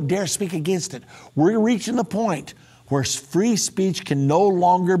you don't dare speak against it. We're reaching the point where free speech can no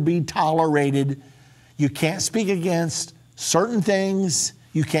longer be tolerated. You can't speak against certain things,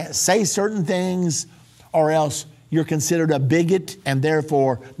 you can't say certain things, or else you're considered a bigot and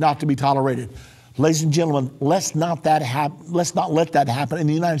therefore not to be tolerated. Ladies and gentlemen, let's not let that happen in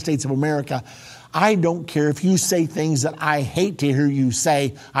the United States of America. I don't care if you say things that I hate to hear you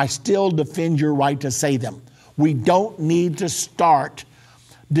say, I still defend your right to say them. We don't need to start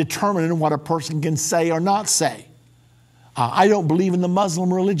determining what a person can say or not say. I don't believe in the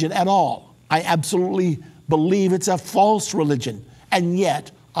Muslim religion at all. I absolutely believe it's a false religion. And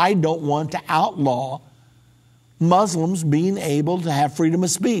yet, I don't want to outlaw Muslims being able to have freedom of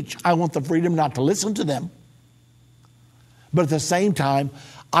speech. I want the freedom not to listen to them. But at the same time,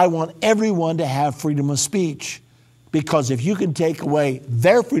 I want everyone to have freedom of speech. Because if you can take away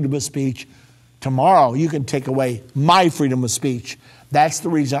their freedom of speech, tomorrow you can take away my freedom of speech. That's the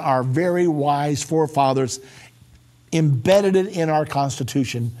reason our very wise forefathers embedded it in our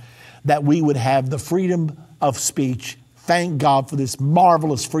Constitution that we would have the freedom of speech. Thank God for this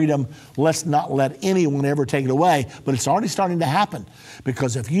marvelous freedom. Let's not let anyone ever take it away. But it's already starting to happen.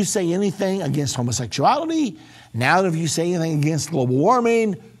 Because if you say anything against homosexuality, now if you say anything against global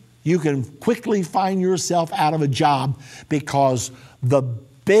warming, you can quickly find yourself out of a job because the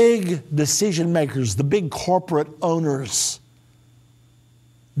big decision makers, the big corporate owners,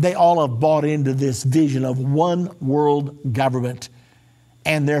 they all have bought into this vision of one world government.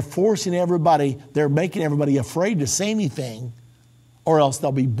 And they're forcing everybody, they're making everybody afraid to say anything, or else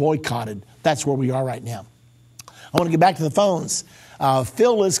they'll be boycotted. That's where we are right now. I want to get back to the phones.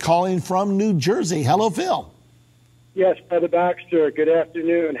 Phil is calling from New Jersey. Hello, Phil. Yes, Brother Baxter. Good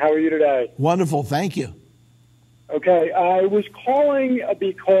afternoon. How are you today? Wonderful. Thank you. Okay. I was calling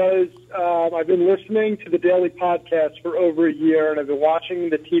because I've been listening to the daily podcast for over a year, and I've been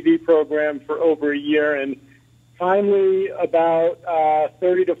watching the TV program for over a year. And finally, about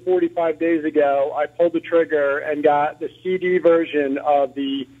 30 to 45 days ago, I pulled the trigger and got the CD version of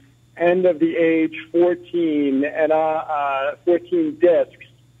the End of the Age 14 and 14 discs.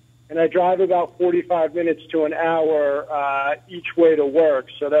 And I drive about 45 minutes to an hour each way to work,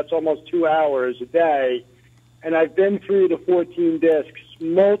 so that's almost 2 hours a day. And I've been through the 14 discs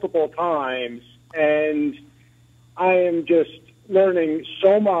multiple times, and I am just learning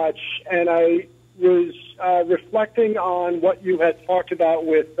so much. And I was reflecting on what you had talked about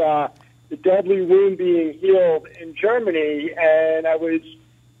with the deadly wound being healed in Germany, and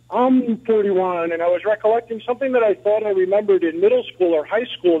I'm 41, and I was recollecting something that I thought I remembered in middle school or high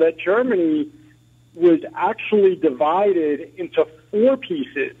school, that Germany was actually divided into 4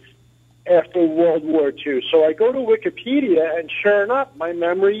 pieces after World War II. So I go to Wikipedia, and sure enough, my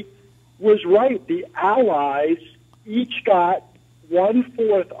memory was right. The Allies each got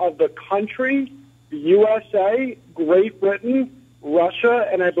 1/4 of the country, the USA, Great Britain, Russia,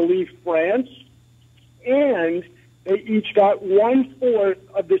 and I believe France, and they each got 1/4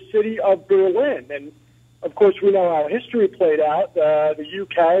 of the city of Berlin. And, of course, we know how history played out. The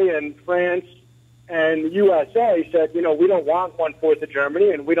UK and France and the USA said, we don't want 1/4 of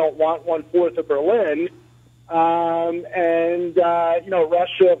Germany and we don't want 1/4 of Berlin.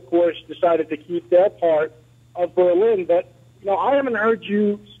 Russia, of course, decided to keep their part of Berlin. But, I haven't heard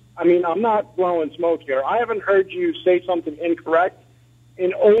you, I'm not blowing smoke here. I haven't heard you say something incorrect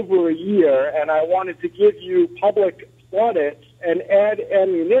in over a year, and I wanted to give you public plaudits and add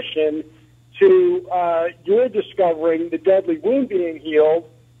ammunition to your discovering the deadly wound being healed,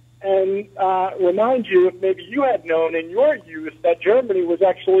 and remind you, if maybe you had known in your youth, that Germany was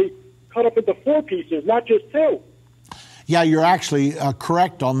actually cut up into 4 pieces, not just 2. Yeah, you're actually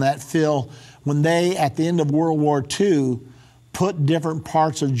correct on that, Phil. When they, at the end of World War II, put different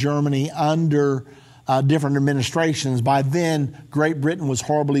parts of Germany under different administrations, by then Great Britain was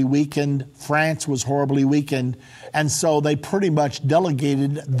horribly weakened, France was horribly weakened, and so they pretty much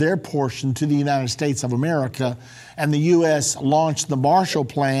delegated their portion to the United States of America, and the U.S. launched the Marshall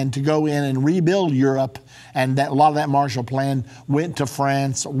Plan to go in and rebuild Europe, and a lot of that Marshall Plan went to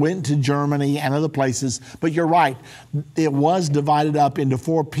France, went to Germany and other places. But you're right, it was divided up into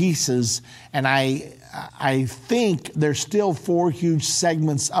 4 pieces, and I think there's still 4 huge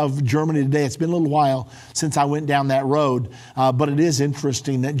segments of Germany today. It's been a little while since I went down that road, but it is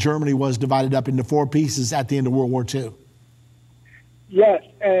interesting that Germany was divided up into 4 pieces at the end of World War II. Yes,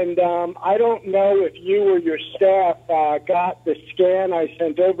 and I don't know if you or your staff got the scan I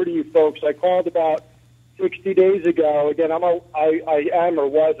sent over to you folks. I called about 60 days ago. Again, I am or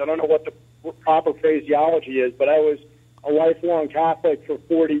was, I don't know what the proper phraseology is, but I was a lifelong Catholic for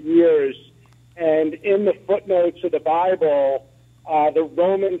 40 years. And in the footnotes of the Bible, the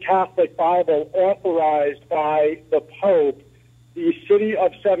Roman Catholic Bible authorized by the Pope, the city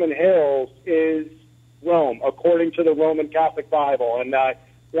of 7 Hills is Rome, according to the Roman Catholic Bible. And I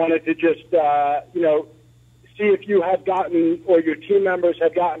wanted to just, see if you had gotten, or your team members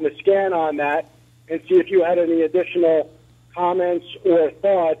had gotten the scan on that, and see if you had any additional comments or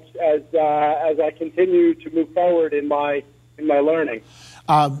thoughts as I continue to move forward in my learning.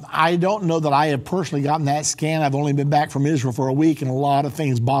 I don't know that I have personally gotten that scan. I've only been back from Israel for a week, and a lot of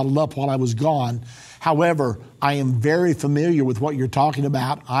things bottled up while I was gone. However, I am very familiar with what you're talking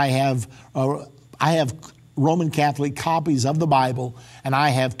about. I have Roman Catholic copies of the Bible, and I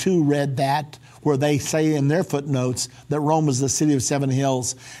have too read that where they say in their footnotes that Rome is the city of 7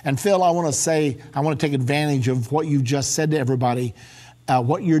 hills. And Phil, I want to take advantage of what you just said to everybody.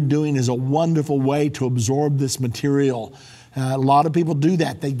 What you're doing is a wonderful way to absorb this material. A lot of people do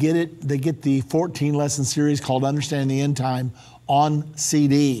that. They get it. They get the 14-lesson series called Understanding the End Time on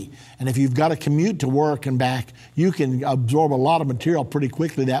CD. And if you've got to commute to work and back, you can absorb a lot of material pretty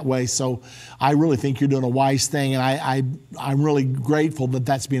quickly that way. So I really think you're doing a wise thing, and I'm really grateful that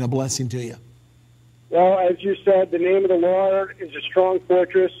that's been a blessing to you. Well, as you said, the name of the Lord is a strong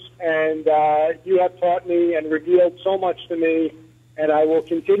fortress, and you have taught me and revealed so much to me, and I will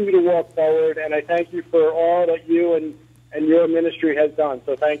continue to walk forward. And I thank you for all that you and your ministry has done.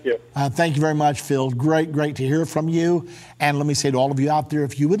 So thank you. Thank you very much, Phil. Great to hear from you. And let me say to all of you out there,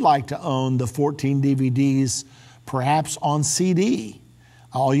 if you would like to own the 14 DVDs, perhaps on CD,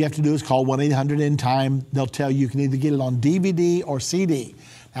 all you have to do is call 1-800-END-TIME. They'll tell you can either get it on DVD or CD.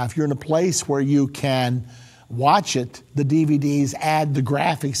 Now, if you're in a place where you can watch it, the DVDs add the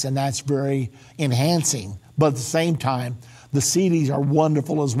graphics, and that's very enhancing. But at the same time, the CDs are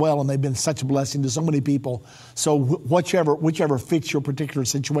wonderful as well, and they've been such a blessing to so many people. So whichever fits your particular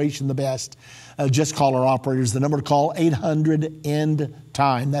situation the best, just call our operators. The number to call,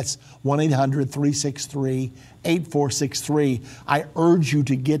 800-END-TIME. That's 1-800-363-8463. I urge you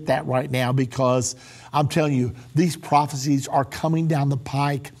to get that right now, because I'm telling you, these prophecies are coming down the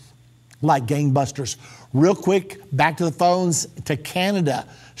pike like gangbusters. Real quick, back to the phones to Canada.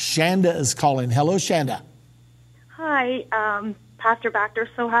 Shanda is calling. Hello, Shanda. Hi, Pastor Baxter.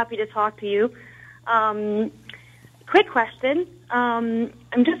 So happy to talk to you. Quick question. I'm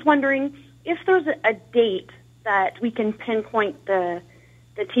just wondering if there's a date that we can pinpoint the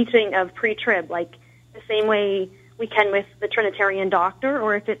teaching of pre-trib, like the same way we can with the Trinitarian doctor,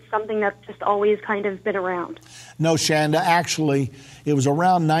 or if it's something that's just always kind of been around. No, Shanda. Actually, it was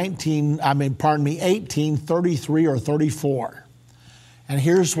around 1833 or 34. And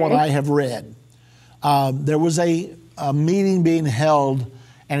here's what I have read. There was a meeting being held,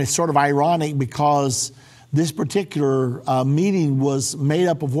 and it's sort of ironic because this particular meeting was made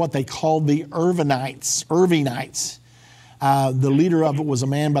up of what they called the Irvinites. The leader of it was a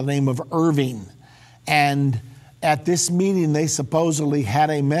man by the name of Irving. And at this meeting, they supposedly had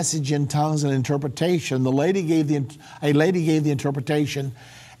a message in tongues and interpretation. A lady gave the interpretation,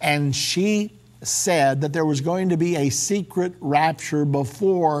 and she said that there was going to be a secret rapture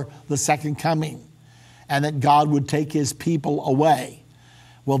before the second coming, and that God would take his people away.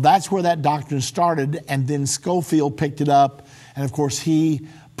 Well, that's where that doctrine started, and then Scofield picked it up, and of course he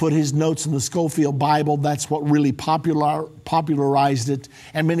put his notes in the Scofield Bible. That's what really popularized it,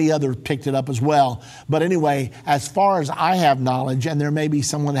 and many others picked it up as well. But anyway, as far as I have knowledge, and there may be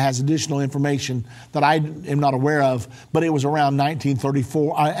someone that has additional information that I am not aware of, but it was around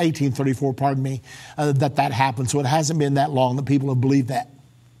 1834, that happened. So it hasn't been that long that people have believed that.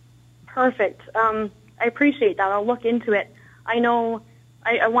 Perfect. I appreciate that. I'll look into it. I know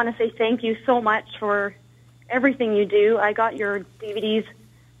I want to say thank you so much for everything you do. I got your DVDs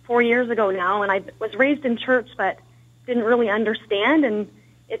 4 years ago now, and I was raised in church but didn't really understand, and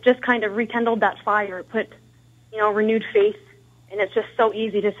it just kind of rekindled that fire. It put, renewed faith, and it's just so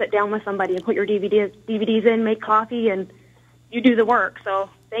easy to sit down with somebody and put your DVDs in, make coffee, and you do the work. So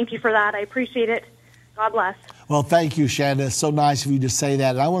thank you for that. I appreciate it. God bless. Well, thank you, Shanda. It's so nice of you to say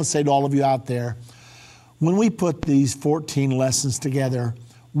that. And I want to say to all of you out there, when we put these 14 lessons together,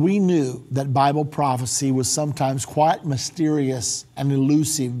 we knew that Bible prophecy was sometimes quite mysterious and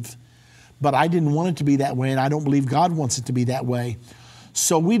elusive, but I didn't want it to be that way, and I don't believe God wants it to be that way.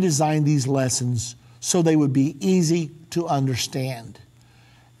 So we designed these lessons so they would be easy to understand.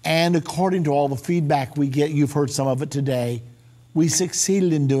 And according to all the feedback we get, you've heard some of it today, we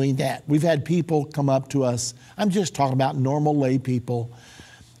succeeded in doing that. We've had people come up to us, I'm just talking about normal lay people,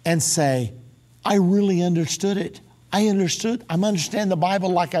 and say, I really understood it. I'm understanding the Bible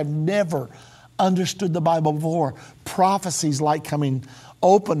like I've never understood the Bible before. Prophecies like coming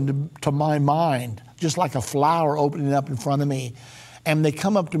open to my mind, just like a flower opening up in front of me. And they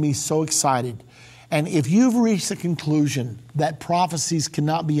come up to me so excited. And if you've reached the conclusion that prophecies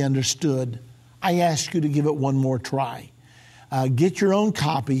cannot be understood, I ask you to give it one more try. Get your own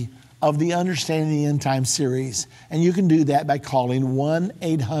copy of the Understanding the End Time series. And you can do that by calling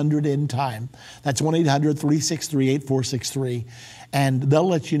 1-800-END-TIME. That's 1-800-363-8463. And they'll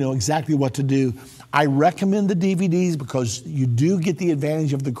let you know exactly what to do. I recommend the DVDs because you do get the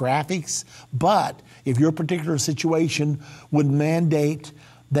advantage of the graphics. But if your particular situation would mandate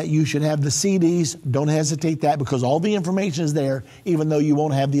that you should have the CDs, don't hesitate that, because all the information is there, even though you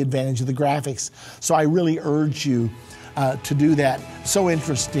won't have the advantage of the graphics. So I really urge you to do that. So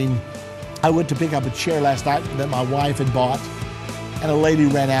interesting. I went to pick up a chair last night that my wife had bought, and a lady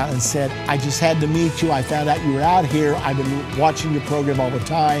ran out and said, I just had to meet you. I found out you were out here. I've been watching your program all the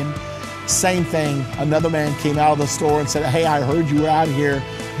time. Same thing. Another man came out of the store and said, hey, I heard you were out here.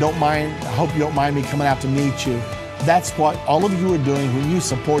 I hope you don't mind me coming out to meet you. That's what all of you are doing when you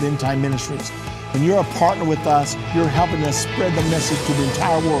support Endtime Ministries. When you're a partner with us, you're helping us spread the message to the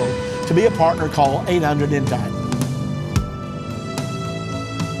entire world. To be a partner, call 800-END-TIME.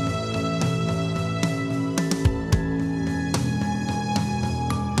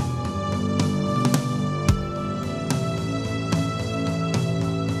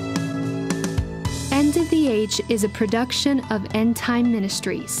 End of the Age is a production of Endtime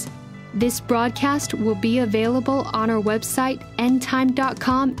Ministries. This broadcast will be available on our website,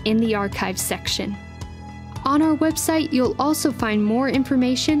 endtime.com, in the archives section. On our website, you'll also find more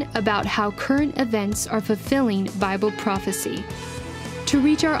information about how current events are fulfilling Bible prophecy. To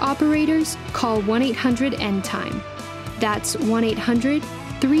reach our operators, call 1-800-END-TIME. That's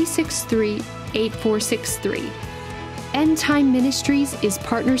 1-800-363-8463. Endtime Ministries is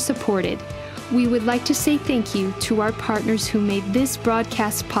partner supported. We would like to say thank you to our partners who made this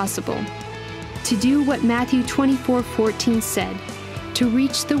broadcast possible. To do what Matthew 24:14 said, to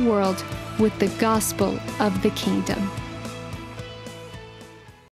reach the world with the gospel of the kingdom.